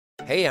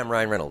Hey, I'm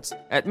Ryan Reynolds.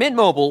 At Mint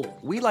Mobile,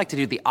 we like to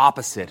do the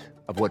opposite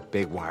of what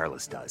Big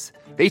Wireless does.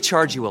 They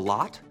charge you a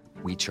lot,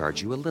 we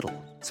charge you a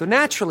little. So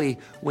naturally,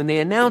 when they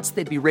announced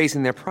they'd be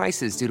raising their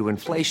prices due to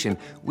inflation,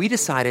 we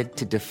decided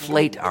to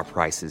deflate our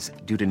prices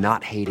due to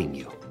not hating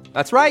you.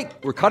 That's right.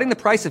 We're cutting the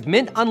price of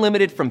Mint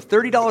Unlimited from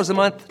 $30 a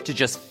month to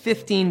just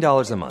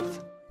 $15 a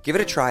month. Give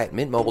it a try at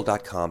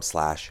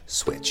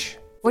mintmobile.com/switch.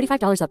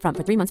 $45 up front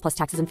for 3 months plus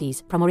taxes and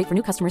fees. Promo rate for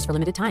new customers for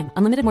limited time.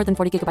 Unlimited more than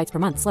 40 gigabytes per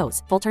month.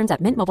 Slows full terms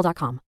at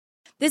mintmobile.com.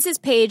 This is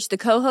Paige, the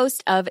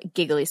co-host of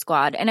Giggly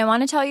Squad, and I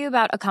want to tell you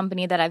about a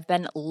company that I've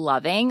been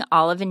loving,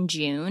 Olive &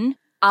 June.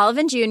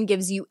 Olive & June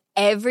gives you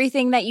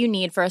everything that you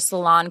need for a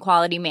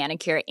salon-quality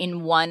manicure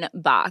in one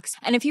box.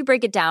 And if you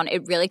break it down,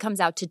 it really comes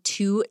out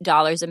to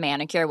 $2 a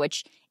manicure,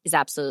 which is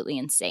absolutely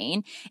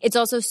insane. It's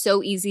also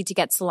so easy to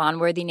get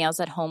salon-worthy nails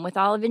at home with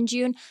Olive &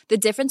 June. The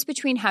difference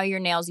between how your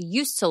nails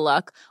used to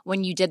look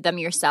when you did them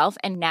yourself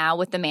and now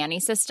with the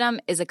Mané system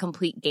is a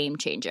complete game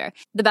changer.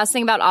 The best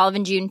thing about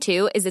Olive & June,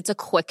 too, is it's a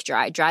quick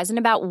dry. Dries in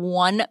about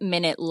 1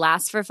 minute,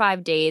 lasts for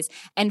 5 days,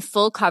 and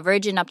full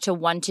coverage in up to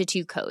 1 to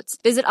 2 coats.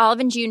 Visit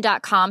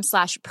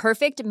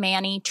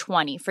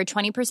oliveandjune.com/perfectmanny20 for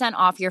 20%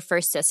 off your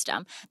first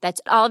system.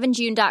 That's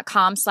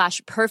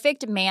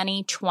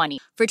oliveandjune.com/perfectmanny20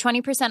 for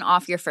 20%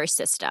 off your first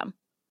system.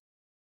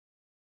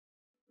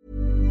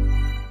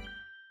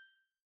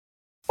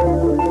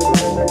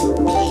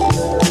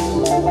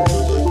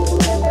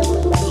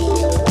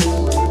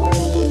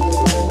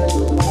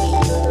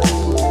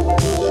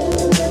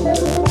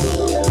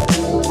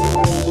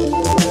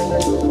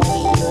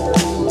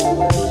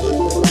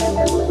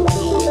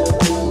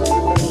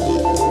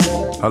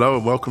 Hello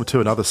and welcome to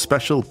another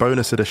special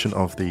bonus edition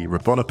of the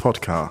Rabona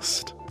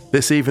podcast.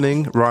 This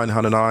evening, Ryan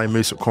Hunn and I,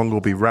 Musa Kwong, will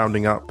be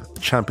rounding up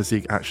Champions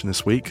League action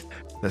this week.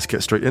 Let's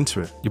get straight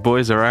into it. Your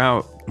boys are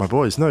out. My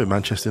boys? No,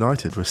 Manchester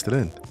United, we're still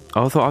in.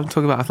 Oh, I thought I was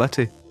talking about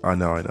Atleti. I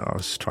know, I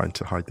was trying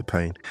to hide the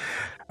pain.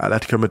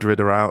 Atletico Madrid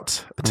are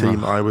out, a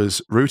team I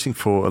was rooting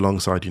for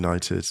alongside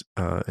United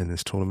in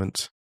this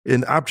tournament.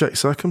 In abject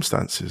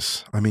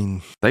circumstances, I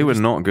mean... They were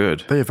not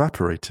good. They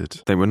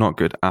evaporated. They were not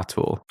good at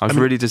all. I was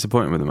really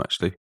disappointed with them,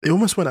 actually. It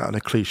almost went out in a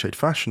cliched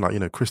fashion.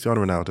 Like,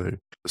 Cristiano Ronaldo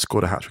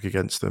scored a hat-trick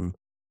against them,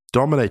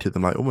 dominated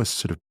them, like almost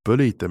sort of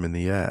bullied them in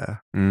the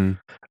air, and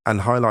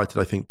highlighted,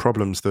 I think,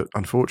 problems that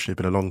unfortunately have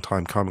been a long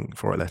time coming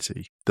for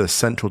Atleti. The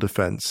central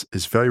defence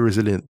is very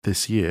resilient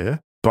this year,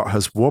 but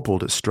has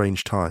wobbled at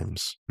strange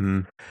times.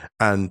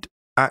 And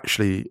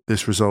actually,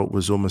 this result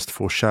was almost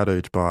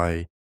foreshadowed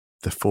by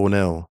the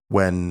 4-0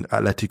 when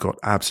Atleti got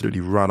absolutely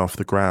run off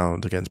the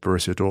ground against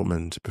Borussia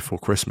Dortmund before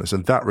Christmas.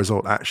 And that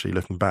result, actually,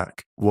 looking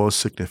back, was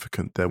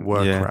significant. There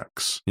were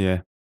cracks.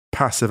 Yeah.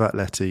 Passive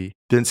Atleti,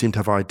 didn't seem to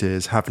have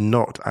ideas, have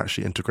not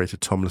actually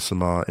integrated Tom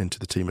Lassamar into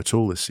the team at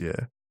all this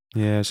year.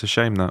 Yeah, it's a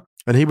shame that.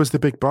 And he was the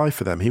big buy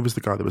for them. He was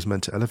the guy that was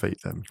meant to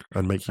elevate them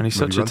and make. And he's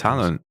such a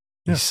talent.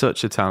 Yeah. He's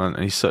such a talent,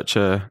 and he's such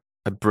a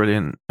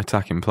brilliant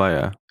attacking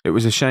player. It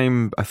was a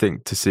shame, I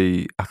think, to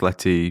see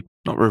Atleti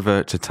not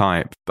revert to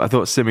type, but I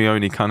thought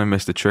Simeone kind of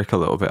missed the trick a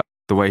little bit.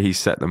 The way he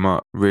set them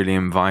up really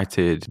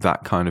invited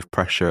that kind of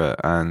pressure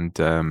and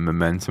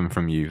momentum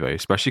from Juve,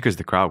 especially because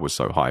the crowd was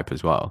so hype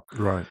as well.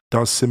 Right.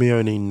 Does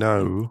Simeone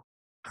know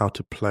how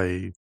to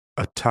play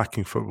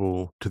attacking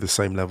football to the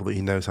same level that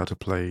he knows how to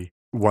play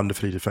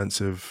wonderfully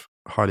defensive,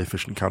 highly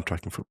efficient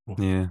counter-attacking football?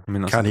 Yeah, I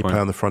mean, that's Can the he point.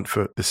 play on the front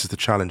foot? This is the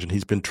challenge, and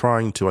he's been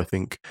trying to, I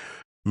think,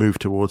 move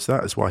towards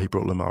that. That's why he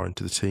brought Lamar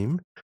into the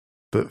team.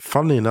 But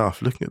funnily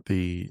enough, looking at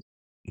the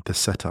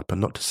setup, and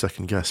not to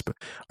second guess, but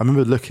I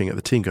remember looking at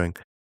the team going,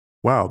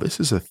 wow, this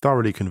is a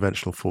thoroughly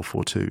conventional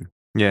 4-4-2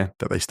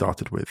 that they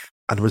started with.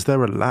 And was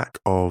there a lack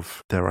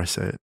of, dare I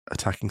say it,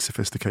 attacking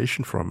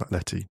sophistication from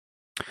Atleti?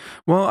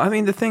 Well, I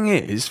mean, the thing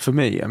is, for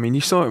me, I mean,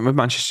 you saw it with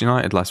Manchester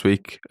United last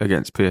week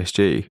against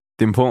PSG,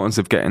 the importance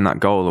of getting that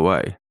goal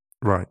away.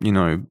 Right.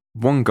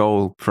 One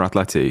goal for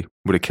Atleti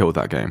would have killed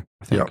that game,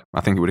 I think. Yep.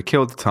 I think it would have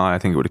killed the tie. I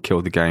think it would have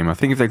killed the game. I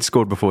think if they'd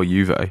scored before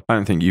Juve, I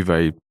don't think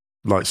Juve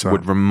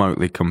would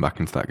remotely come back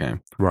into that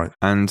game. Right.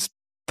 And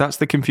that's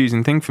the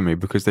confusing thing for me,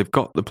 because they've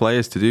got the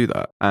players to do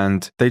that.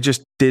 And they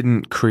just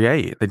didn't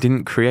create. They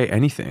didn't create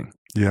anything.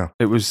 Yeah.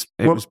 It was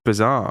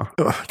bizarre.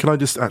 Can I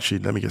just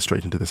let me get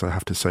straight into this. I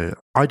have to say it.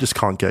 I just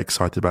can't get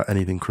excited about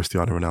anything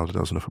Cristiano Ronaldo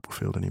does on a football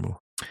field anymore.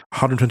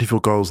 124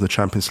 goals in the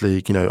Champions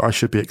League. I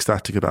should be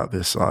ecstatic about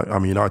this.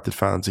 I'm a United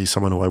fan. He's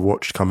someone who I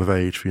watched come of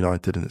age for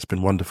United, and it's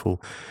been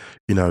wonderful.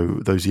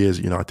 Those years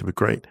at United were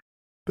great.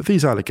 But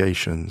these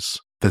allegations,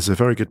 there's a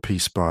very good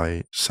piece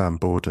by Sam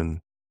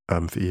Borden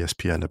for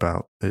ESPN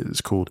about,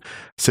 it's called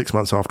 6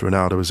 months after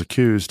Ronaldo was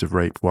accused of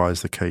rape, why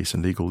is the case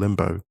in legal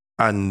limbo?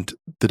 And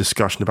the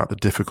discussion about the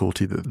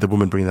difficulty that the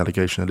woman bringing the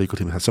allegation, the legal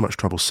team had so much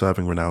trouble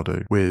serving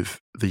Ronaldo with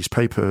these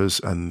papers,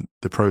 and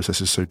the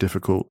process is so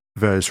difficult,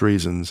 various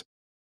reasons.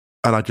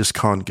 And I just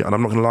can't get, and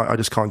I'm not going to lie, I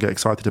just can't get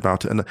excited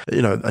about it. And,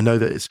 I know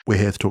that we're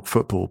here to talk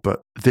football,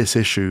 but this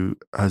issue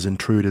has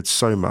intruded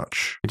so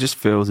much. It just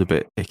feels a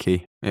bit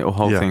icky. The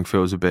whole thing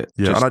feels a bit...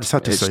 Yeah, and I just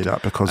had to say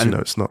that because,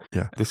 it's not...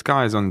 Yeah. This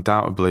guy is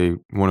undoubtedly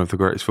one of the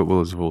greatest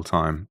footballers of all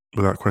time.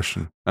 Without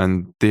question.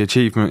 And the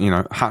achievement,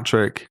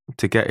 hat-trick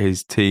to get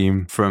his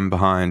team from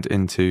behind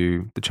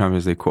into the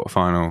Champions League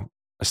quarter-final,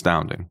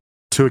 astounding.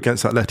 2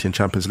 against Atleti in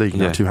Champions League,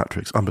 2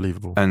 hat-tricks,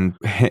 unbelievable. And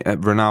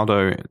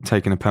Ronaldo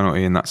taking a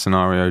penalty in that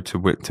scenario to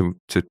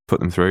put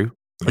them through.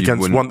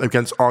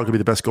 Against arguably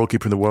the best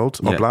goalkeeper in the world,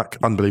 on black,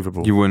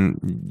 unbelievable.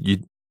 You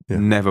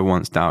never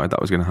once doubted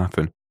that was going to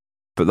happen.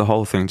 But the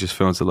whole thing just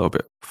feels a little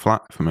bit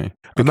flat for me.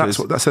 And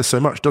that says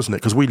so much, doesn't it?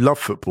 Because we love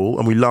football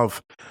and we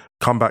love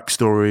comeback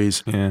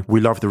stories. Yeah.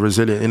 We love the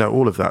resilient,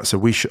 all of that. So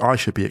I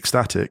should be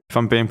ecstatic. If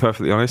I'm being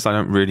perfectly honest, I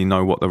don't really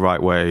know what the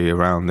right way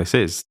around this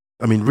is.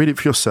 I mean, read it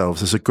for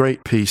yourselves. There's a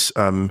great piece,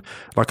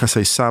 like I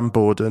say, Sam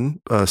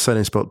Borden,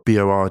 surname spelled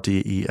Borden,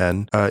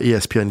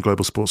 ESPN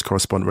Global Sports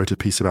correspondent, wrote a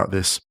piece about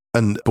this.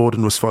 And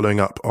Borden was following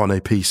up on a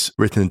piece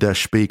written in Der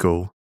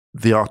Spiegel.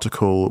 The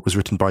article was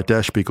written by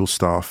Der Spiegel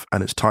staff,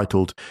 and it's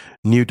titled,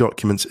 "New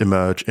Documents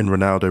Emerge in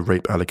Ronaldo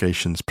Rape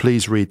Allegations."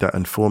 Please read that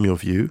and form your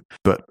view.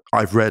 But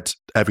I've read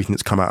everything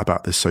that's come out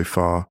about this so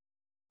far,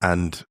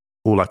 and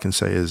all I can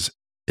say is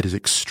it is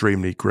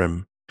extremely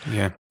grim.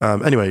 Yeah.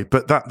 Anyway,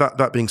 but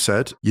that being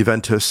said,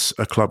 Juventus,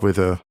 a club with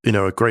a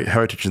great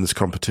heritage in this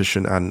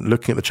competition, and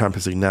looking at the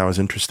Champions League now is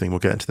interesting. We'll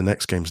get into the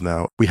next games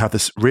now. We have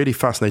this really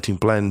fascinating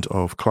blend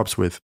of clubs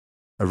with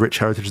a rich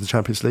heritage in the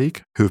Champions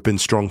League who have been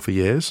strong for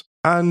years,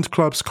 and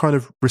clubs kind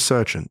of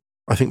resurgent.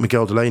 I think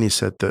Miguel Delaney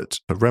said that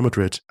Real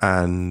Madrid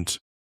and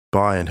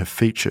Bayern have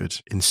featured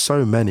in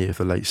so many of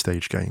the late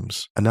stage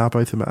games, and now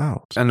both of them are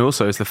out. And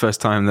also, it's the first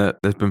time that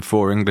there's been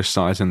 4 English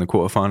sides in the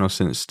quarterfinals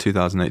since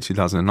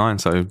 2008-2009,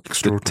 so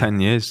 10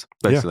 years,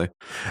 basically.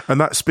 Yeah.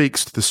 And that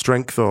speaks to the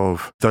strength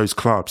of those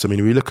clubs. I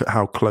mean, we look at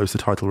how close the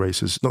title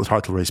race is, not the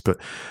title race, but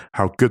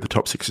how good the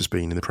top 6 has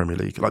been in the Premier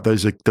League. Like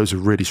those are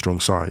really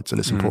strong sides, and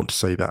it's important to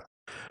say that.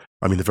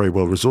 I mean, they're very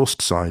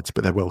well-resourced sides,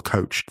 but they're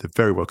well-coached. They're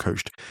very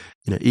well-coached.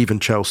 Even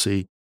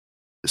Chelsea,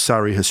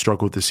 Sarri has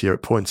struggled this year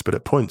at points, but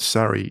at points,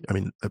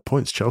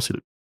 Chelsea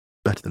look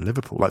better than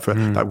Liverpool, like for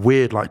that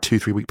weird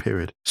 2-3 week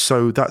period.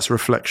 So that's a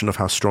reflection of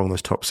how strong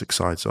those top 6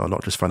 sides are,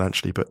 not just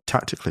financially, but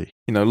tactically.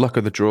 Luck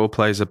of the draw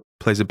plays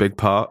a big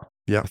part.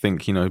 Yeah. I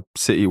think,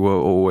 City were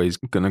always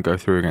going to go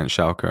through against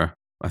Schalke.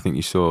 I think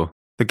you saw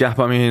the gap.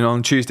 I mean,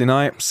 on Tuesday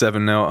night,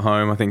 7-0 at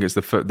home. I think it's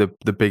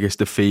the biggest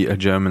defeat a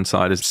German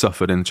side has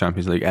suffered in the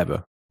Champions League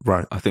ever.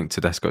 Right. I think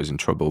Tedesco's in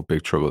trouble,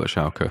 big trouble at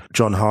Schalke.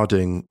 John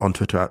Harding on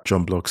Twitter at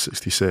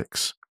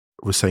JohnBlog66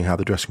 was saying how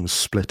the dressing room was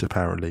split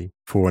apparently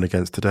for and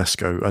against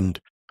Tedesco. And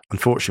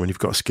unfortunately, when you've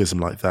got a schism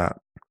like that,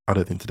 I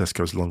don't think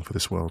Tedesco's long for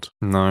this world.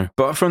 No.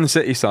 But from the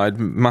City side,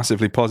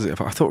 massively positive.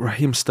 I thought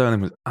Raheem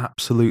Sterling was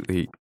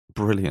absolutely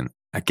brilliant.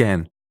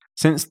 Again,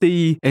 since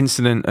the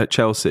incident at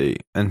Chelsea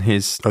and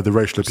his... the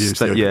racial abuse.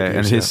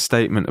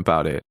 Statement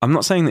about it. I'm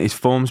not saying that his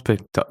form's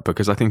picked up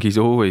because I think he's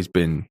always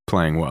been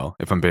playing well,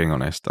 if I'm being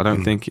honest. I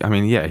don't think... I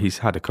mean, he's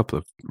had a couple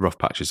of rough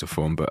patches of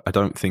form, but I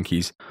don't think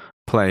he's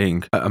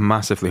playing at a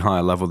massively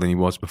higher level than he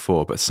was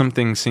before. But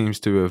something seems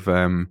to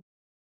have...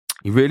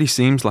 he really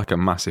seems like a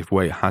massive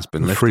weight has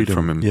been lifted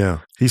from him. Yeah.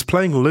 He's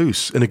playing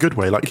loose in a good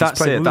way. Like he's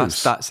playing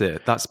loose. That's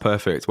it. That's the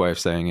perfect way of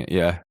saying it,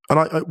 yeah. And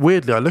I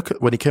weirdly, I look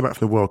at when he came out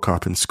from the World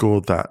Cup and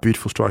scored that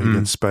beautiful strike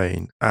against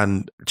Spain,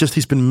 and just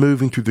he's been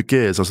moving through the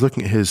gears. I was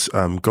looking at his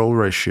goal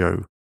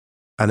ratio,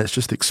 and it's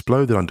just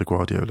exploded under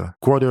Guardiola.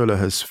 Guardiola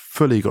has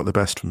fully got the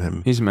best from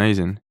him. He's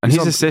amazing. And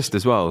his assist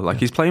as well. Like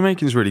his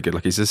playmaking is really good.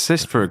 Like his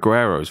assist for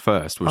Aguero's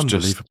first was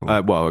just...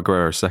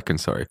 Aguero's second,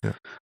 sorry. Yeah.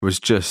 Was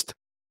just...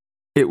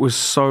 It was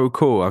so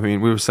cool. I mean,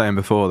 we were saying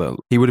before that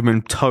he would have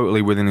been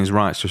totally within his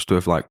rights just to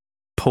have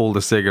pulled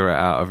a cigarette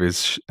out of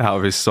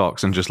his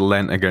socks and just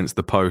leant against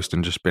the post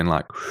and just been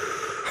like,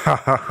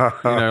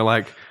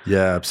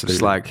 yeah, absolutely.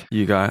 Just like,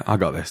 you go, I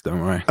got this,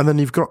 don't worry. And then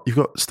you've got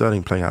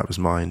Sterling playing out of his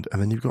mind,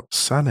 and then you've got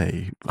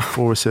Sané,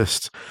 4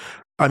 assists.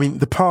 I mean,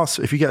 the pass,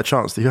 if you get a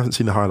chance, if you haven't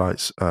seen the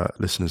highlights,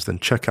 listeners, then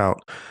check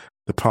out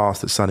the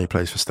pass that Sané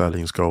plays for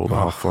Sterling's goal, the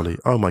half volley.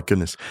 Oh my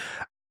goodness.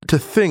 To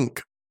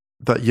think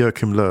that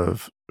Joachim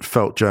Löw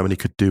felt Germany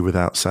could do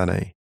without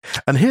Sané.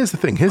 And here's the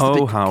thing.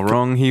 How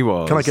wrong he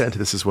was. Can I get into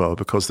this as well?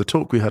 Because the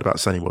talk we heard about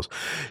Sané was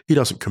he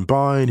doesn't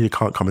combine, he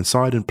can't come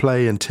inside and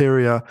play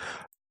interior.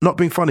 Not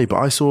being funny, but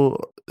I saw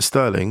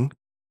Sterling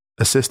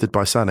assisted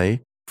by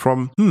Sané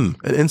from an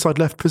inside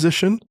left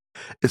position.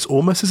 It's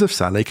almost as if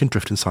Sané can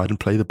drift inside and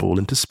play the ball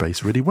into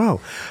space really well.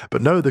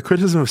 But no, the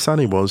criticism of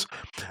Sané was,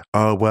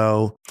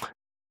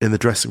 in the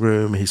dressing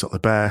room, he's not the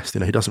best.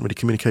 He doesn't really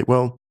communicate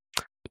well.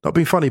 Not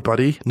being funny,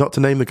 buddy. Not to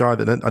name the guy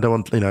that I don't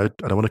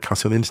want to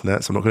cuss on the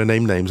internet, so I'm not going to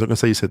name names. I'm not going to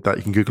say you said that.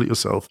 You can Google it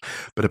yourself.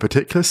 But a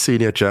particular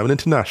senior German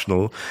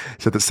international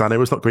said that Sané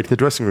was not great in the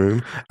dressing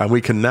room, and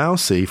we can now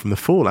see from the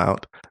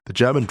fallout the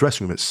German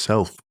dressing room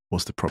itself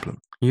was the problem.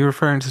 You're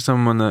referring to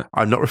someone that...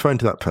 I'm not referring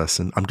to that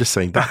person. I'm just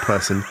saying that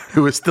person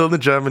who is still in the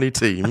Germany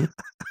team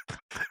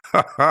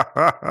Oh,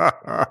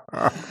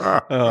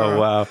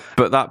 wow.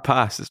 But that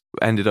pass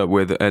ended up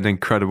with an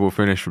incredible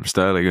finish from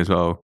Sterling as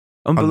well.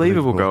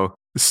 Unbelievable goal.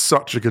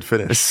 Such a good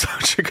finish. It's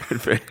such a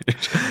good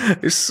finish.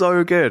 It's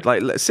so good.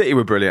 Like, City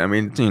were brilliant. I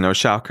mean,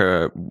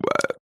 Schalke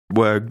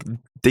were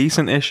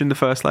decent-ish in the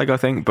first leg, I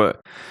think, but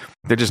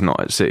they're just not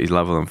at City's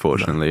level,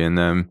 unfortunately.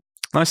 No. And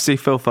nice to see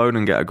Phil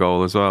Foden get a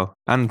goal as well.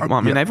 And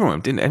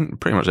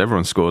pretty much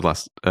everyone scored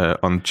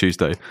on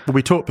Tuesday. Well,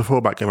 we talked before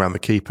about going around the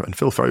keeper, and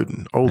Phil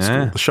Foden, old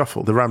school, the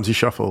shuffle, the Ramsey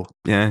shuffle.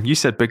 Yeah, you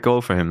said big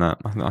goal for him. That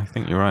I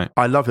think you're right.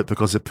 I love it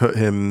because it put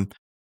him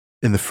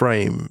in the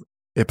frame.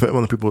 It put him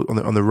on the people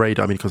on the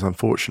radar. I mean, because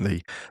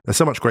unfortunately, there's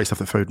so much great stuff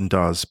that Foden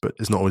does, but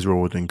it's not always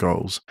rewarded in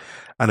goals.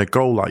 And a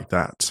goal like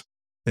that,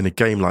 in a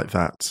game like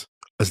that,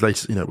 as late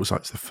as, it was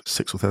like the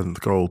 6th or 7th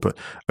goal, but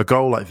a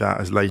goal like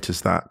that, as late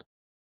as that,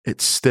 it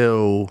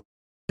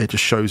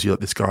just shows you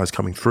that this guy's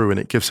coming through, and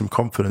it gives him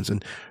confidence.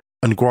 And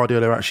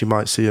Guardiola actually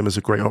might see him as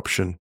a great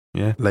option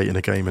late in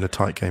a game, in a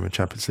tight game in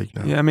Champions League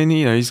now. Yeah, I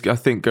mean, I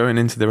think going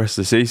into the rest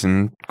of the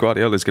season,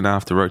 Guardiola's going to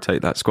have to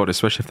rotate that squad,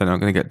 especially if they're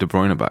not going to get De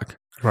Bruyne back.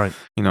 Right.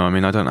 I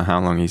mean, I don't know how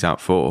long he's out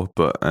for,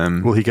 but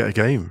will he get a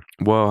game?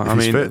 Well, I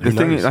mean,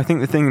 I think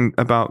the thing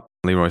about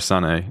Leroy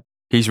Sané,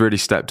 he's really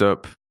stepped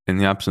up in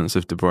the absence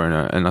of De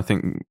Bruyne, and I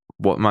think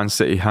what Man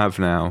City have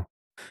now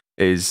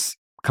is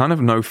kind of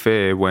no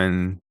fear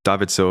when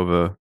David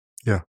Silva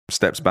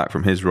steps back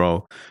from his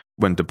role,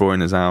 when De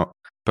Bruyne is out.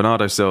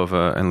 Bernardo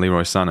Silva and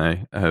Leroy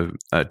Sané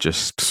are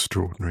just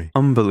extraordinary,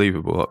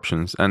 unbelievable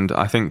options. And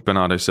I think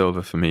Bernardo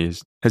Silva, for me,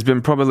 has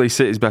been probably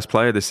City's best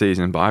player this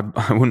season, but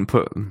I wouldn't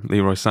put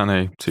Leroy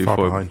Sané too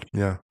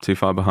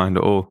far behind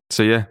at all.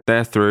 So yeah,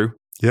 they're through.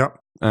 Yep.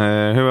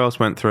 Who else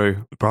went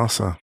through?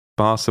 Barca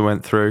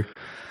Went through.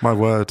 My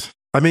word.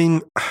 I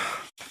mean,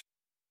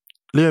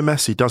 Leo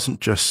Messi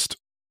doesn't just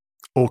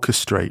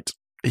orchestrate.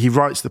 He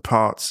writes the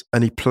parts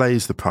and he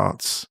plays the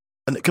parts.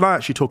 And can I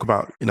actually talk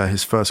about,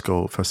 his first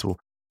goal, first of all?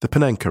 The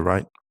Panenka,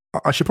 right?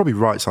 I should probably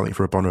write something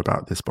for Abona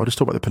about this, but I'll just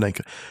talk about the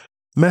Panenka.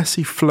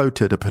 Messi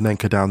floated a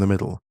Panenka down the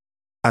middle,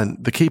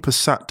 and the keeper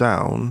sat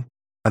down,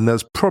 and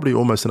there's probably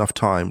almost enough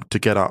time to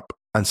get up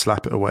and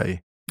slap it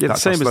away. Yeah,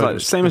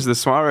 same as the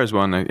Suarez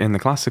one in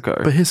the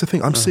Clasico. But here's the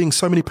thing. I'm seeing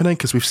so many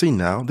Panenkas we've seen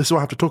now. This is why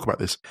I have to talk about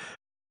this.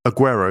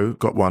 Aguero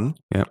got one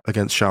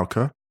against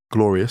Schalke.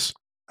 Glorious.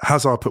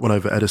 Hazard put one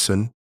over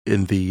Ederson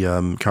in the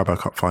Carabao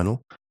Cup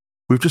final.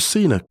 We've just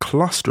seen a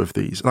cluster of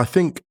these. And I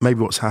think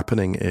maybe what's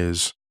happening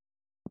is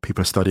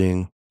people are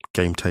studying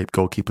game tape.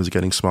 Goalkeepers are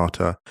getting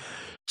smarter.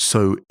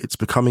 So it's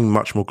becoming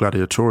much more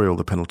gladiatorial,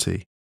 the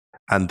penalty.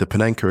 And the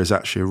Panenka is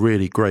actually a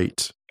really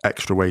great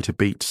extra way to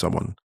beat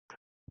someone.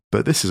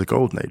 But this is a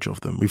golden age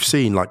of them. We've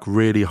seen like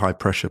really high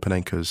pressure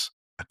Panenkas.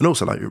 And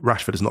also like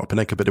Rashford is not a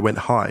Panenka, but it went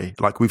high.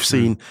 Like we've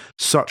seen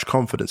such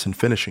confidence in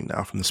finishing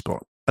now from the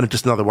spot. And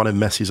just another one in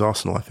Messi's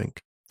arsenal, I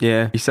think.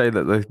 Yeah, you say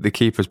that the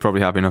keepers probably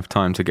have enough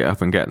time to get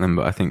up and get them,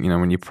 but I think,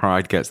 when your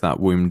pride gets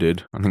that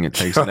wounded, I think it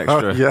takes an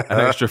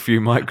extra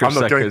few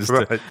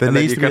microseconds. There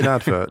needs to be an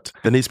advert.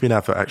 There needs to be an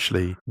advert,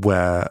 actually,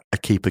 where a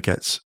keeper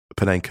gets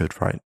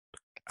Panenka'd, right?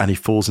 And he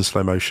falls in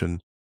slow motion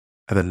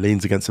and then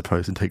leans against the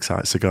post and takes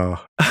out a cigar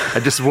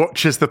and just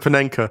watches the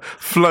Panenka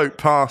float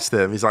past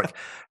him. He's like,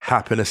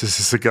 happiness is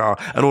a cigar.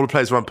 And all the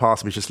players run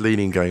past him. He's just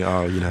leaning,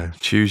 going,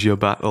 choose your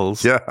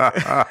battles. Yeah,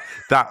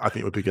 that I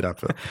think would be a good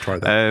advert. Try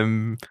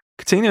that.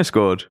 Coutinho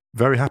scored.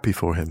 Very happy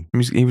for him.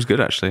 He was good,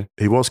 actually.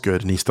 He was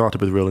good, and he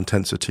started with real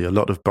intensity. A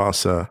lot of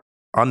Barca,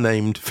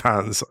 unnamed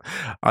fans,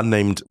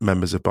 unnamed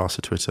members of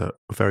Barca Twitter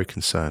were very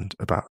concerned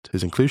about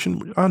his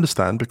inclusion. I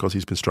understand, because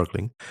he's been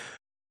struggling.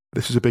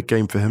 This is a big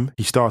game for him.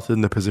 He started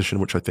in the position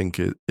which I think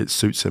it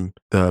suits him,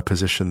 the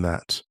position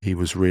that he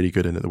was really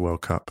good in at the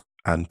World Cup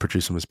and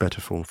produced some of his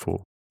better form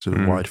for, sort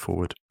of wide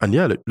forward. And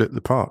yeah, look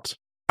the part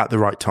at the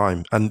right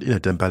time. And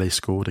Dembele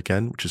scored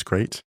again, which is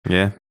great.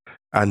 Yeah.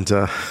 And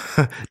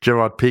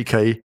Gerard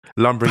Piqué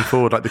lumbering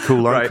forward like the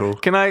cool uncle.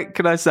 Can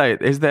I say,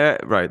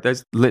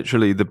 there's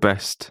literally the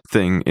best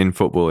thing in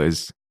football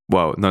there's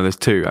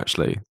two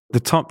actually. The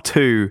top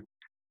two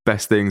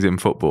best things in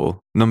football,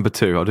 number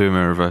two, I'll do them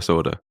in reverse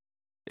order,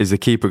 is the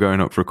keeper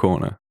going up for a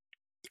corner.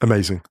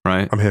 Amazing.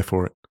 Right? I'm here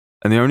for it.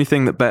 And the only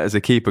thing that betters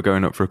a keeper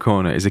going up for a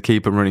corner is a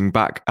keeper running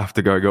back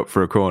after going up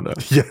for a corner.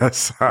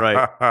 Yes.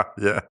 Right?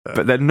 Yeah.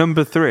 But then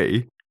number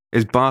three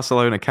is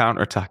Barcelona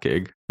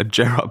counter-attacking, and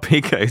Gerard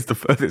Piqué is the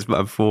furthest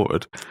man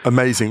forward.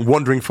 Amazing.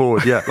 Wandering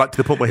forward, yeah, like to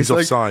the point where he's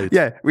offside.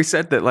 Yeah, we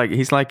said that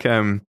he's like, I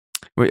don't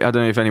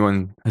know if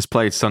anyone has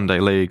played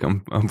Sunday League.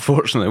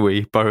 Unfortunately,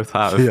 we both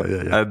have.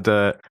 Yeah.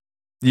 And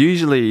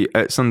usually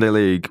at Sunday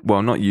League,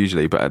 well, not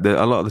usually, but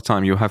a lot of the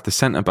time you'll have the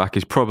centre-back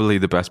is probably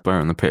the best player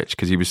on the pitch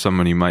because he was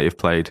someone who might have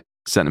played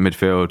centre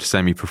midfield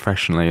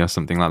semi-professionally or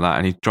something like that,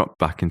 and he dropped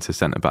back into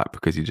centre-back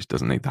because he just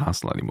doesn't need the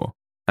hassle anymore.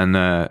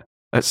 And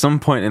at some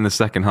point in the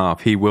second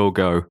half, he will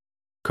go,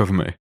 cover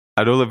me.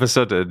 And all of a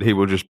sudden, he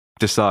will just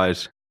decide,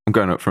 I'm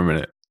going up for a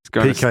minute.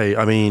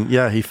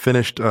 Piqué, he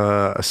finished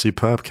a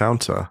superb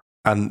counter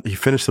And he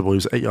finished the ball, he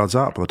was 8 yards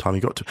out by the time he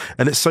got to.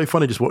 And it's so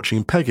funny just watching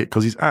him peg it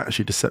because he's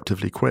actually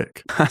deceptively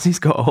quick. As he's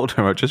got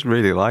older, I just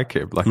really like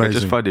him. Like, Amazing. I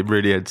just find him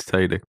really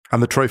entertaining.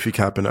 And the trophy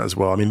cabinet as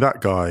well. I mean,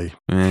 that guy,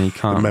 Yeah, you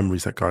can't. the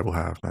memories that guy will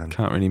have, man.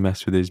 Can't really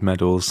mess with his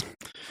medals.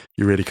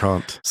 You really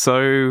can't.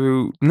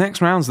 So,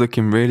 next round's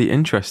looking really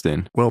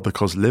interesting. Well,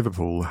 because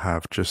Liverpool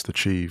have just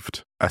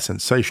achieved a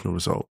sensational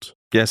result.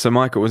 Yeah, so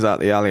Michael was at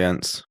the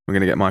Allianz. We're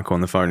going to get Michael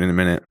on the phone in a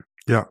minute.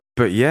 Yeah.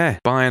 But yeah,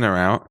 Bayern are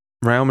out.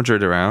 Real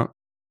Madrid are out.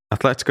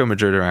 Atletico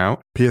Madrid are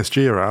out.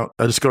 PSG are out.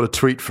 I just got a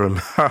tweet from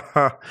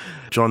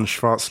John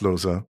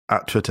Schwarzloser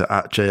at Twitter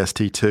at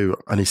JST2,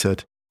 and he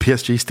said,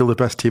 PSG still the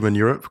best team in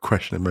Europe?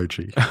 Question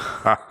emoji.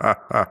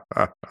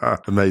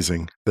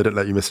 Amazing. They don't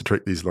let you miss a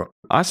trick, these lot.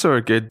 I saw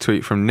a good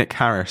tweet from Nick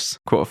Harris.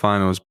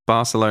 Quarterfinals,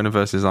 Barcelona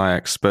versus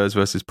Ajax, Spurs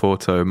versus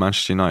Porto,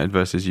 Manchester United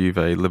versus Juve,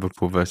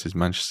 Liverpool versus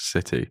Manchester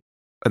City.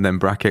 And then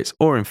brackets,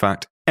 or in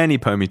fact, any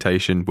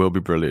permutation will be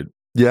brilliant.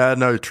 Yeah,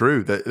 no,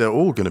 true. They're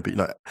all going to be,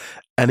 like,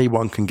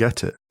 anyone can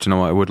get it. Do you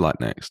know what I would like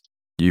next?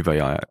 Juve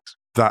Ajax.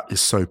 That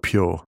is so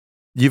pure.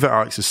 Juve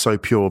Ajax is so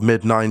pure,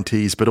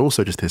 mid-90s, but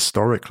also just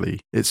historically,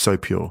 it's so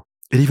pure.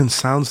 It even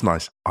sounds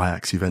nice,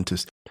 Ajax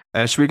Juventus.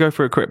 Should we go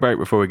for a quick break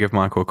before we give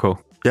Michael a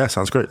call? Yeah,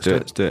 sounds great.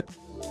 Let's do it.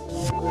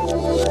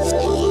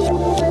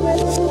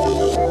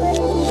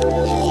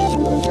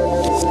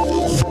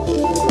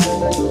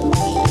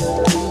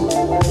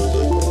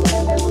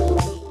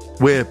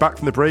 We're back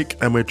from the break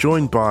and we're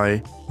joined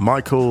by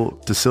Michael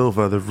De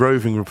Silva, the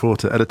roving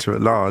reporter,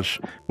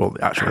 editor-at-large, well,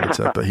 the actual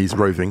editor, but he's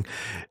roving,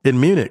 in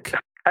Munich.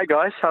 Hey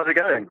guys, how's it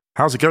going?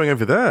 How's it going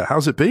over there?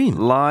 How's it been?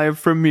 Live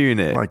from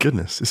Munich. My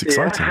goodness, it's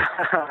exciting.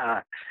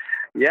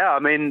 Yeah, I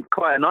mean,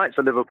 quite a night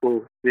for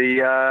Liverpool.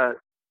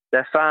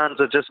 Their fans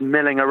are just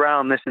milling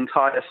around this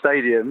entire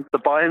stadium. The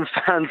Bayern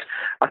fans,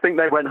 I think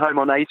they went home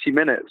on 80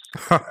 minutes.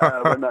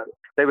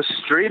 They were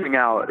streaming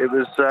out. It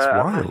was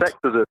an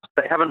exodus.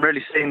 They haven't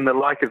really seen the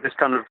like of this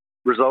kind of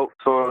result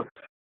for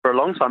a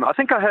long time. I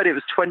think I heard it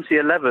was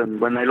 2011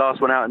 when they last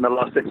went out in the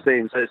last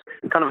 16. So it's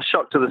kind of a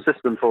shock to the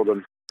system for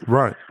them.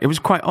 Right. It was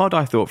quite odd,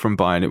 I thought, from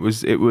Bayern.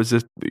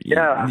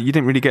 You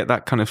didn't really get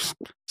that kind of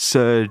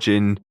surge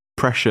in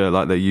pressure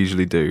like they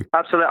usually do.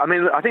 Absolutely. I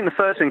mean, I think the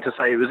first thing to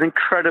say, it was an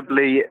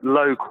incredibly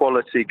low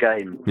quality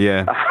game.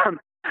 Yeah.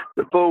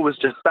 The ball was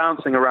just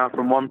bouncing around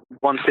from one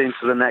team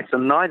to the next,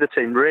 and neither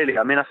team really.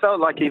 I mean, I felt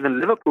like even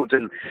Liverpool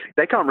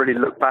they can't really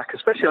look back,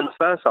 especially on the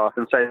first half,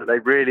 and say that they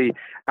really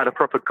had a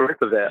proper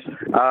grip of it.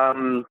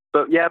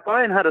 But yeah,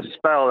 Bayern had a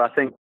spell, I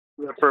think,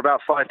 for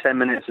about 5-10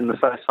 minutes in the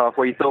first half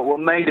where you thought, well,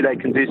 maybe they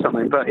can do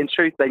something. But in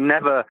truth, they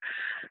never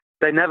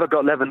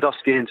got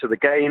Lewandowski into the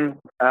game.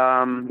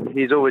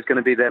 He's always going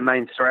to be their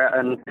main threat,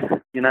 and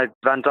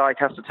Van Dijk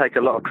has to take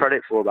a lot of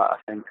credit for that, I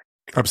think.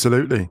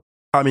 Absolutely.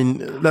 I mean,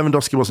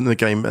 Lewandowski wasn't in the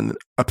game, and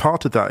a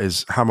part of that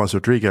is James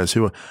Rodriguez,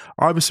 who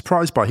I was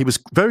surprised by. He was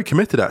very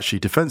committed, actually,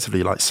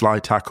 defensively, like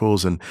slide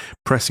tackles and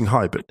pressing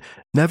high, but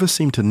never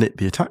seemed to knit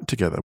the attack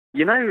together.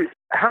 James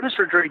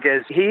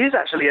Rodriguez, he is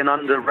actually an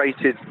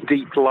underrated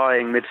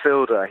deep-lying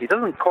midfielder. He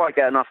doesn't quite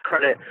get enough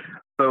credit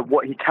for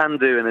what he can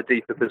do in a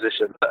deeper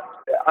position. But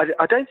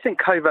I don't think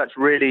Kovac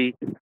really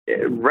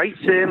rates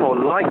him or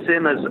likes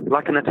him as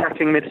like an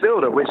attacking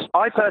midfielder, which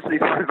I personally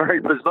find very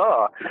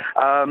bizarre.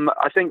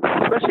 I think,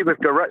 especially with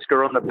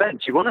Goretzka on the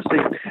bench, you want to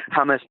see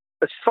James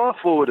as far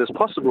forward as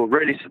possible,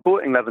 really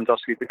supporting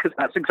Lewandowski, because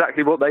that's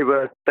exactly what they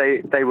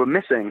were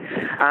missing.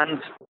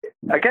 And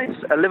against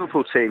a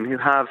Liverpool team who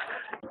have,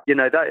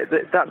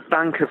 that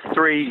bank of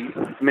three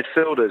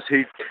midfielders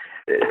who,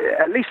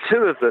 at least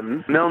two of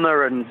them,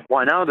 Milner and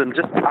Wijnaldum,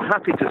 just are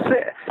happy to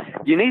sit.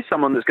 You need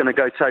someone that's going to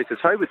go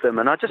toe-to-toe with them.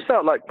 And I just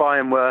felt like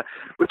Bayern were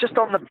just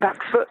on the back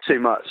foot too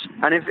much.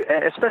 And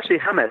especially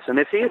James. And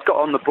if he had got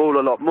on the ball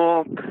a lot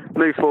more,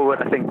 moved forward,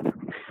 I think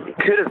it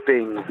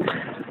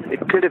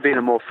could have been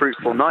a more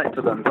fruitful night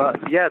for them.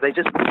 But yeah, they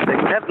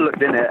never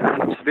looked in it.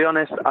 And to be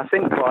honest, I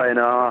think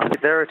Bayern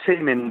they're a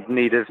team in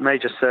need of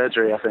major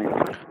surgery, I think.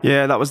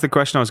 Yeah, that was the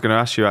question I was going to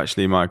ask you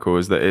actually, Michael,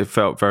 is that it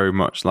felt very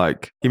much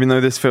like, even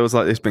though this feels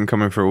like it's been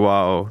coming for a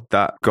while,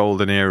 that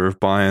golden era of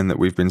Bayern that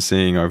we've been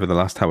seeing over the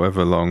last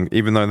however long,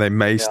 even though they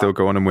may still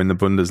go on and win the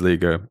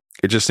Bundesliga,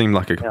 it just seemed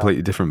like a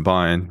completely different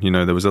Bayern.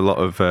 There was a lot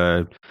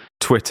of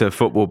Twitter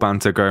football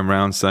banter going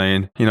around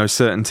saying,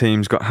 certain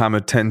teams got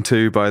hammered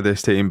 10-2 by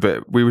this team,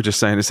 but we were just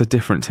saying it's a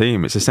different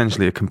team. It's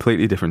essentially a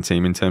completely different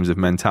team in terms of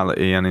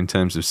mentality and in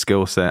terms of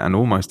skill set and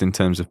almost in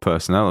terms of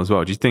personnel as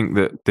well. Do you think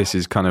that this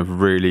is kind of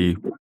really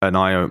an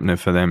eye-opener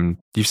for them?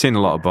 You've seen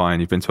a lot of Bayern,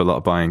 you've been to a lot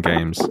of Bayern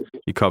games,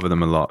 you cover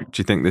them a lot. Do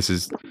you think this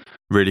is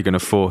really going to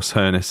force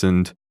Hoeneß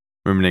and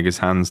Rummenigge's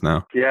hands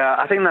now? Yeah,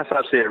 I think that's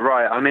absolutely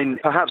right. I mean,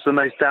 perhaps the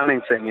most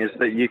damning thing is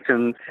that you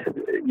can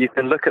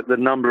look at the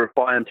number of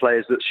Bayern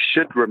players that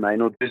should remain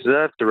or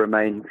deserve to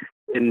remain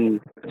in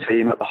the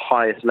team at the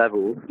highest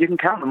level. You can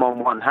count them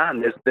on one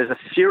hand. There's a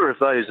few of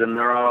those, and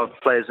there are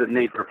players that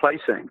need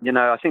replacing.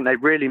 I think they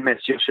really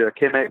missed Joshua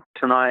Kimmich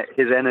tonight.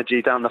 His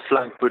energy down the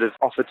flank would have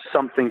offered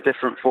something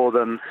different for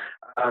them.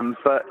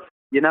 But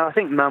I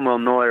think Manuel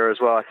Neuer as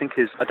well.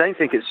 I don't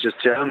think it's just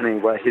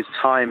Germany where his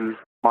time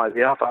might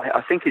be up.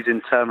 I think he's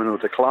in terminal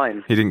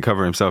decline. He didn't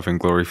cover himself in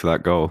glory for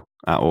that goal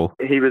at all.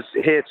 He was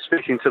here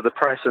speaking to the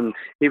press, and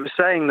he was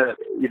saying that,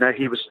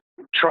 he was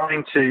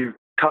trying to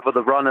cover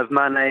the run of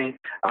Mané,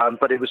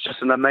 but it was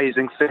just an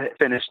amazing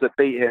finish that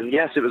beat him.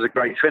 Yes, it was a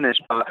great finish,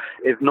 but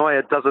if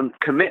Neuer doesn't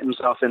commit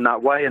himself in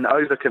that way and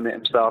overcommit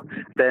himself,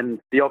 then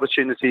the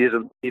opportunity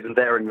isn't even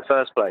there in the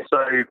first place.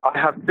 So I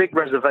have big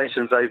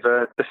reservations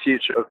over the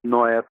future of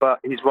Neuer, but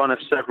he's one of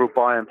several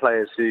Bayern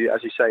players who,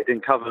 as you say,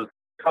 didn't cover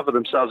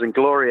themselves in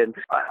glory, and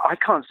I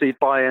can't see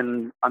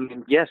Bayern. I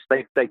mean, yes,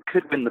 they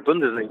could win the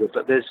Bundesliga,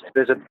 but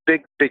there's a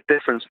big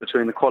difference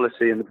between the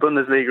quality in the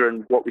Bundesliga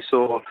and what we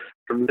saw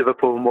from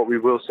Liverpool and what we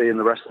will see in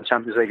the rest of the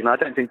Champions League. And I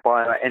don't think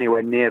Bayern are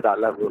anywhere near that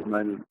level at the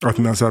moment. I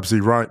think that's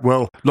absolutely right.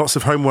 Well, lots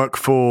of homework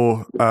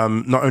for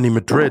not only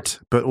Madrid,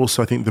 but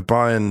also I think the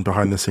Bayern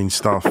behind the scenes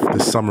stuff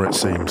this summer, it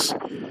seems.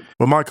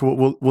 Well,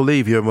 Michael, we'll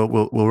leave you and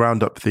we'll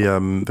round up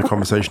the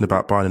conversation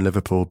about Bayern and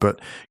Liverpool. But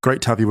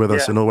great to have you with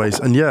us, and always.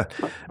 And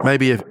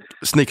maybe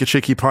sneak a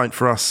cheeky pint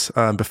for us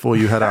before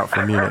you head out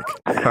from Munich.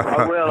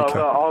 I will. Okay.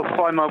 I'll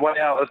find my way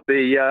out of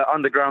the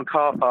underground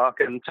car park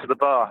and to the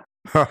bar.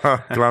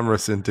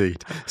 Glamorous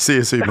indeed. See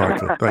you soon,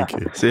 Michael. Thank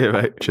you. See you,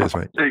 mate. Cheers,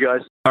 mate. See you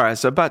guys. All right,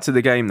 so back to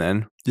the game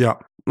then. Yeah.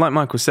 Like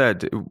Michael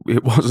said,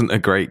 it wasn't a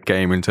great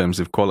game in terms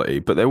of quality,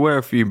 but there were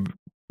a few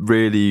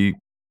really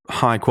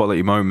high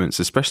quality moments,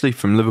 especially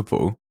from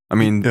Liverpool. I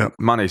mean,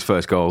 Mané's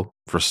first goal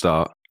for a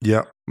start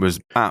was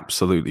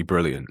absolutely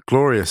brilliant.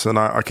 Glorious. And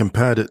I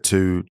compared it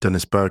to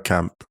Dennis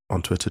Bergkamp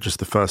on Twitter, just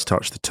the first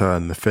touch, the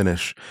turn, the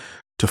finish,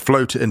 to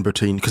float it in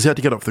between, because he had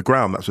to get off the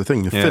ground. That's the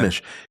thing, the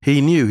finish. He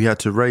knew he had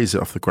to raise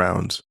it off the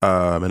ground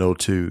in order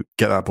to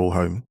get that ball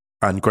home,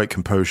 and great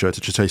composure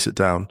to just chase it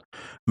down.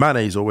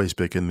 Mané's always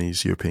big in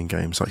these European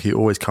games. Like, he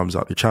always comes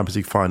up. The Champions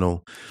League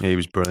final, he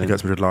was brilliant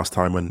against Madrid last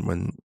time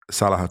when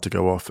Salah had to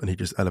go off, and he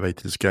just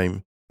elevated his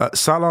game.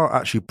 Salah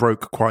actually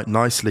broke quite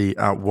nicely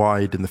out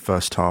wide in the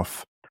first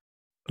half.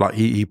 Like,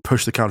 he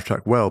pushed the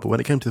counter-attack well, but when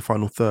it came to the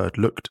final third,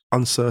 looked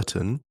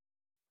uncertain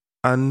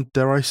and,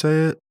 dare I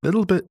say it, a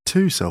little bit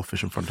too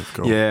selfish in front of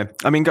goal. Yeah,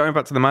 I mean, going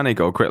back to the Mané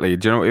goal quickly,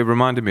 do you know what it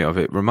reminded me of?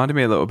 It reminded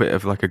me a little bit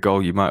of like a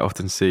goal you might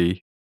often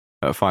see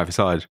at a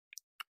five-a-side.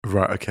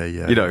 Right, okay,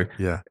 yeah.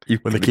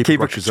 When the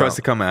keeper tries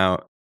to come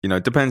out,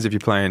 it depends if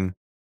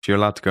you're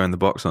allowed to go in the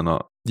box or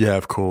not. Yeah,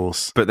 of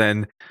course. But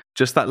then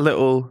just that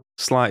little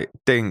slight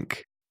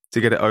dink to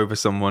get it over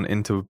someone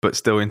but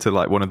still into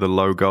like one of the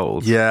low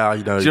goals. Yeah, do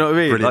you know what I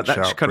mean? Like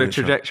that kind of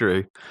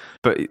trajectory.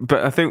 Shout.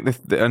 But I think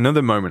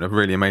another moment of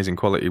really amazing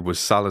quality was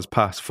Salah's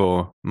pass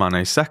for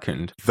Mané's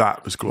second.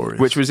 That was glorious.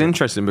 Which was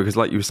interesting because,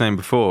 like you were saying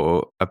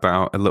before,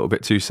 about a little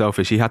bit too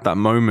selfish, he had that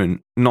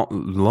moment not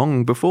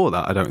long before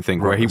that, I don't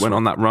think, where he went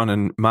on that run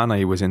and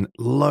Mané was in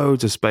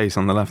loads of space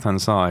on the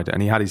left-hand side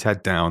and he had his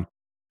head down.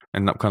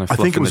 And that kind of, I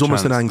think it was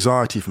almost an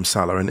anxiety from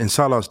Salah. And in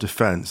Salah's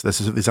defence, there's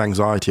this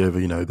anxiety over,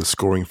 the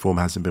scoring form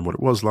hasn't been what it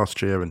was last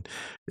year, and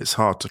it's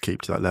hard to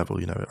keep to that level.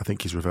 I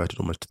think he's reverted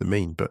almost to the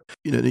mean. But,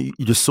 you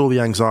just saw the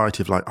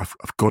anxiety of like, I've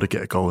got to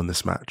get a goal in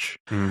this match.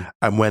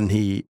 And when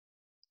he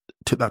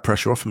took that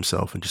pressure off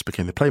himself and just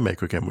became the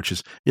playmaker again, which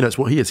is, it's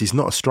what he is. He's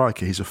not a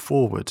striker, he's a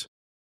forward.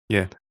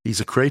 Yeah. He's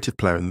a creative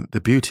player. And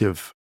the beauty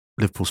of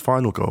Liverpool's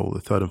final goal,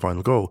 the third and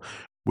final goal,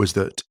 was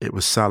that it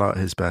was Salah at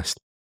his best,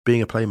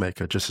 being a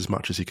playmaker just as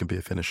much as he can be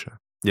a finisher.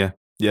 Yeah.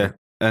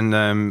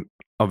 And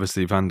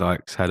obviously Van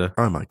Dijk's header.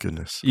 Oh my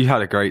goodness. You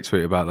had a great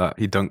tweet about that.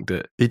 He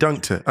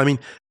dunked it. I mean,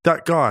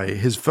 that guy,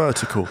 his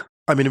vertical,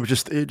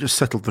 it just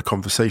settled the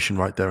conversation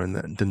right there and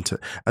then, didn't it?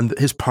 And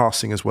his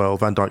passing as well,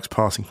 Van Dijk's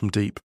passing from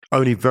deep.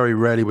 Only very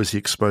rarely was he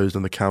exposed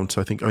on the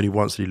counter. I think only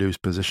once did he lose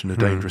position in a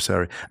dangerous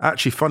area.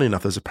 Actually, funny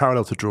enough, there's a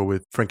parallel to draw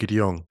with Frenkie de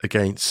Jong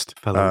against...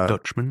 Fellow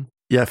Dutchman.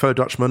 Yeah, fellow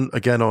Dutchman,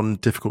 again on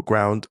difficult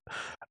ground.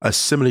 A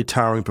similarly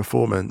towering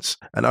performance,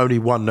 and only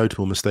one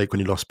notable mistake when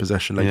he lost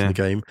possession late in the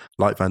game,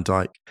 like Van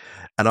Dijk.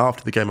 And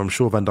after the game, I'm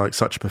sure Van Dijk's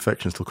such a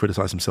perfectionist will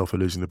criticise himself for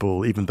losing the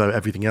ball, even though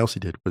everything else he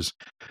did was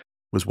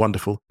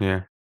wonderful.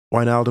 Yeah.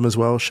 Wijnaldum as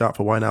well, shout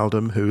for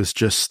Wijnaldum, who is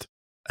just,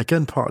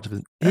 again, part of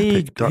an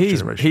epic Dutch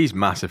generation. He's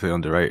massively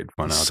underrated,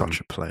 Wijnaldum. He's such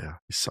a player.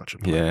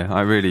 Yeah,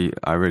 I really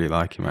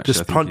like him, actually.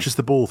 Just punches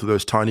the ball through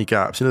those tiny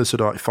gaps, the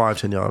sort of like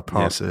 5-10 yard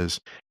passes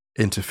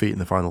into feet in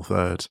the final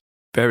third.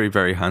 Very,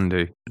 very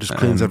handy. It just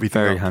cleans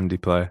everything Very up. handy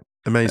player.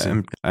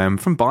 Amazing.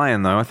 From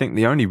Bayern, though, I think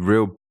the only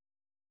real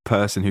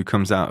person who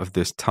comes out of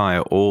this tie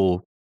at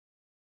all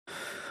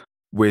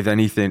with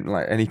anything,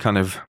 like any kind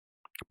of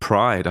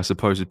pride, I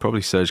suppose, is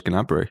probably Serge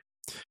Gnabry.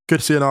 Good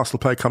to see an Arsenal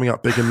player coming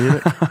up big in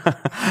Munich.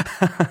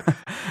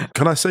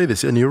 Can I say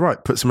this? And you're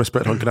right, put some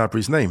respect on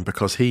Gnabry's name,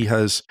 because he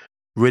has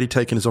really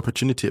taken his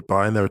opportunity at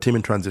Bayern. They're a team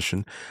in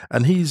transition,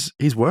 and he's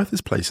worth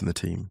his place in the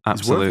team.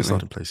 Absolutely. He's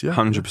worth his starting place,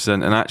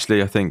 100%. And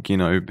actually, I think, him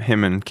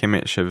and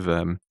Kimmich have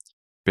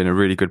been a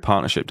really good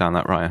partnership down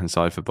that right-hand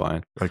side for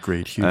Bayern.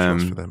 Agreed. Huge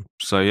loss for them.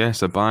 So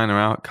Bayern are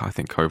out. I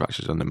think Kovac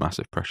is under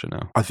massive pressure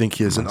now. I think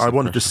he is. And I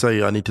wanted to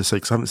say,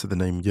 because I haven't said the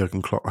name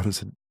Jurgen Klopp. I haven't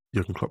said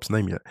Jurgen Klopp's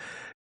name yet.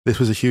 This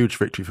was a huge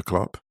victory for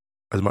Klopp,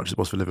 as much as it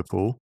was for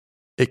Liverpool.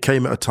 It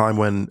came at a time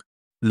when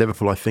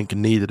Liverpool, I think,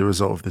 needed a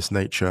result of this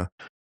nature.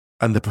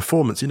 And the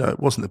performance, it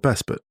wasn't the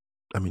best, but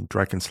I mean,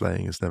 dragon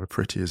slaying is never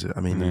pretty, is it?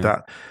 I mean,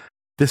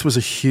 this was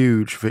a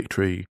huge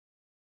victory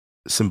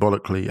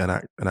symbolically and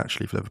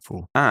actually for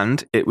Liverpool.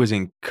 And it was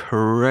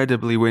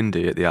incredibly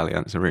windy at the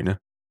Allianz Arena.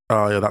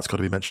 Oh, yeah, that's got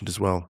to be mentioned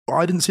as well.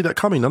 I didn't see that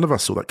coming. None of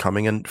us saw that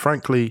coming. And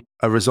frankly,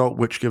 a result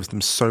which gives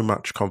them so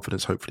much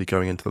confidence, hopefully,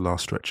 going into the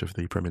last stretch of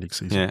the Premier League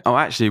season. Yeah. Oh,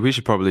 actually, we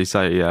should probably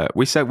say,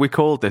 we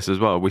called this as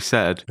well. We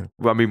said,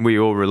 we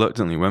all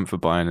reluctantly went for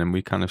Bayern, and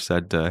we kind of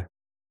said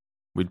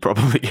we'd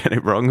probably get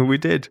it wrong, and we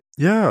did.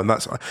 Yeah, and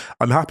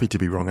I'm happy to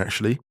be wrong,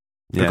 actually,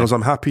 because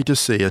I'm happy to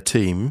see a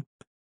team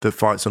that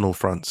fights on all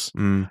fronts.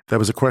 There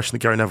was a question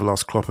that Gary Neville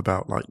asked Klopp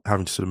about, like,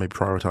 having to sort of maybe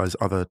prioritise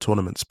other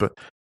tournaments, but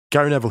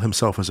Gary Neville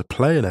himself as a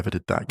player never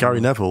did that. Gary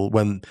Neville,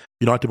 when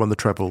United won the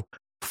treble,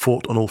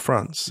 fought on all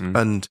fronts.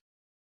 And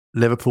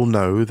Liverpool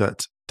know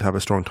that to have a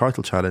strong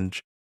title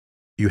challenge,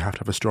 you have to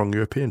have a strong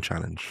European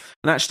challenge.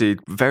 And actually,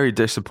 very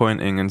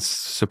disappointing and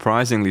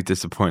surprisingly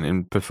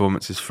disappointing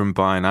performances from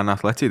Bayern and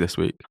Atleti this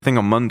week. I think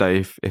on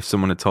Monday, if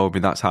someone had told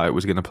me that's how it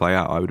was going to play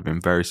out, I would have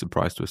been very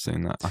surprised to have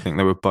seen that. I think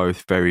they were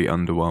both very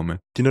underwhelming.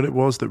 Do you know what it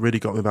was that really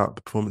got me about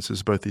the performances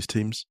of both these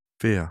teams?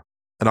 Fear.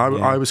 And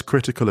I was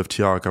critical of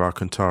Thiago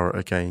Alcantara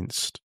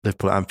against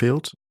Liverpool at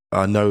Anfield.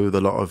 I know that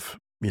a lot of,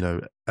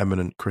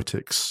 eminent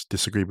critics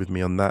disagreed with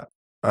me on that,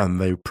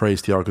 and they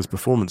praised Thiago's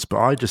performance. But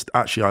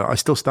I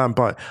still stand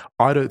by it.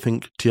 I don't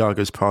think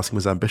Thiago's passing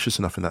was ambitious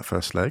enough in that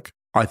first leg.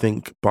 I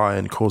think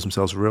Bayern caused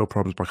themselves real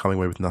problems by coming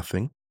away with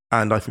nothing.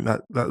 And I think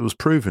that was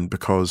proven,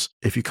 because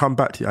if you come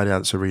back to the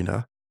Allianz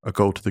Arena, a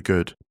goal to the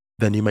good,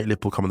 then you make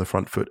Liverpool come on the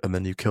front foot and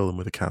then you kill them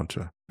with a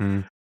counter.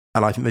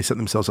 And I think they set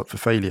themselves up for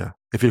failure.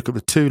 If you look at the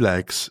two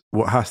legs,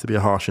 what has to be a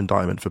harsh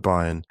indictment for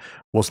Bayern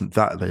wasn't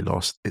that they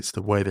lost, it's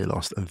the way they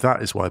lost. And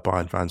that is why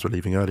Bayern fans were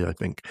leaving early, I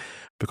think.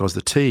 Because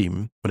the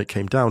team, when it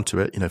came down to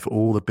it, for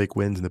all the big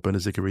wins in the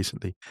Bundesliga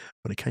recently,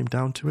 when it came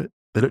down to it,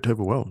 they looked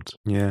overwhelmed.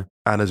 Yeah.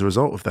 And as a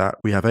result of that,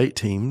 we have 8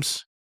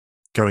 teams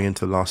going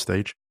into the last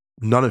stage,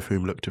 none of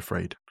whom looked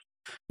afraid.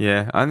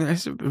 Yeah, and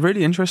it's a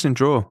really interesting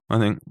draw, I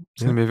think.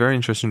 It's going to be a very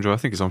interesting draw. I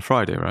think it's on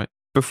Friday, right?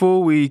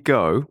 Before we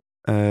go,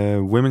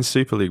 Women's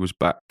Super League was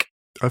back.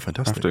 Oh,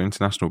 fantastic. After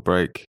international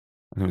break.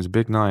 And it was a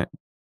big night.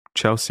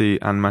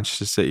 Chelsea and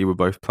Manchester City were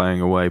both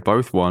playing away.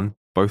 Both won.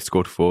 Both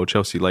scored 4.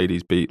 Chelsea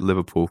ladies beat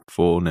Liverpool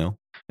 4-0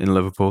 in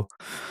Liverpool.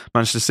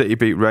 Manchester City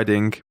beat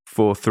Reading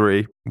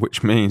 4-3,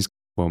 which means,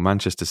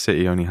 Manchester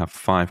City only have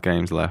 5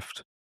 games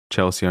left.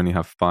 Chelsea only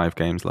have 5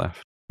 games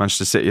left.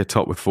 Manchester City are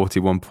top with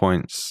 41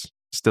 points.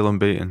 Still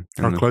unbeaten.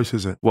 How close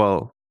is it?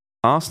 Well,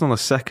 Arsenal are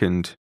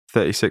second,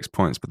 36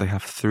 points, but they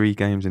have 3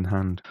 games in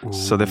hand. Ooh.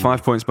 So they're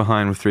 5 points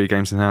behind with 3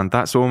 games in hand.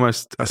 That's a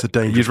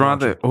dangerous You'd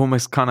rather margin.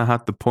 Almost kind of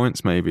had the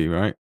points maybe,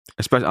 right?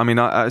 Especially,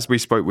 as we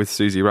spoke with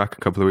Susie Rack a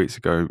couple of weeks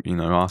ago,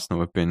 Arsenal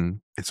have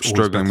been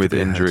struggling with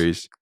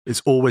injuries.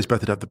 It's always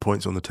better to have the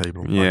points on the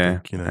table. Yeah.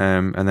 I think,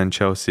 and then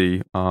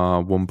Chelsea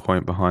are 1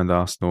 point behind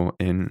Arsenal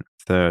in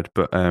third.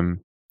 But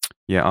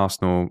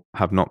Arsenal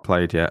have not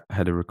played yet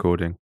ahead of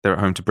recording. They're at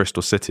home to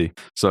Bristol City.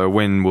 So a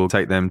win will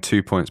take them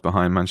 2 points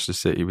behind Manchester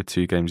City with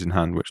 2 games in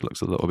hand, which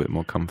looks a little bit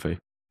more comfy.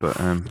 But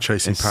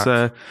chasing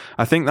pack.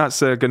 I think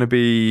that's going to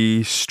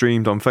be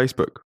streamed on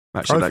Facebook.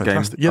 Actually, that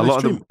fantastic. game.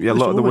 Yeah, a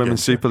lot of the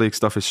Women's Super League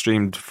stuff is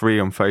streamed free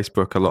on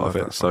Facebook. A lot of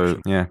it.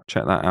 So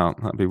check that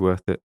out. That'd be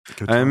worth it.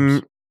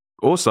 Good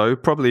also,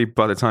 probably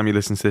by the time you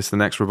listen to this, the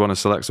next Rabona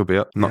Selects will be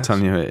up. I'm not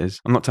telling you who it is.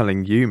 I'm not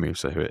telling you,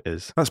 Musa, who it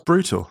is. That's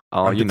brutal.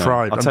 Oh, I'm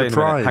deprived. I'll tell you in a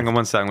minute. Deprived. Hang on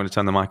one second. I'm going to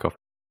turn the mic off.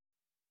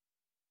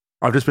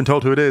 I've just been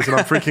told who it is and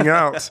I'm freaking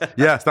out.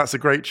 Yes, that's a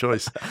great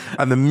choice.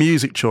 And the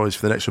music choice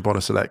for the next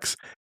Rabona Selects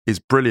is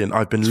brilliant.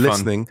 I've been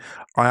listening.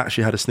 I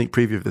actually had a sneak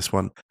preview of this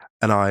one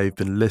and I've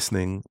been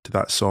listening to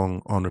that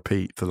song on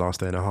repeat for the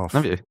last day and a half.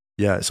 Have you?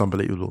 Yeah, it's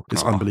unbelievable.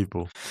 It's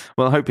unbelievable.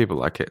 Well, I hope people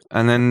like it.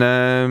 And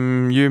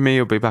then you and me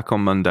will be back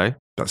on Monday.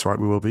 That's right,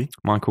 we will be.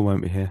 Michael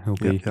won't be here. He'll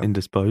be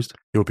indisposed.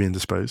 He'll be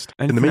indisposed.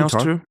 Anything in the meantime,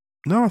 else true?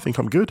 No, I think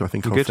I'm good. I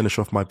think I'll finish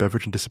off my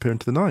beverage and disappear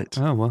into the night.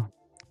 Oh, well,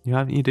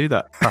 you do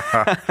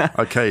that.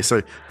 Okay,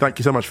 so thank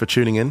you so much for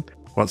tuning in.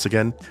 Once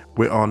again,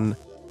 we're on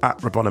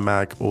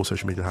 @RabonnaMag, all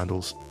social media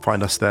handles.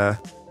 Find us there.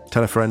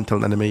 Tell a friend, tell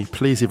an enemy.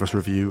 Please leave us a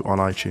review on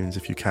iTunes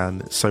if you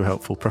can. It's so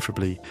helpful,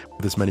 preferably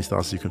with as many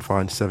stars as you can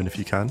find. 7 if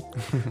you can,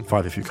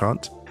 5 if you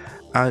can't.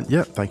 And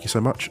thank you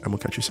so much, and we'll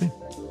catch you soon.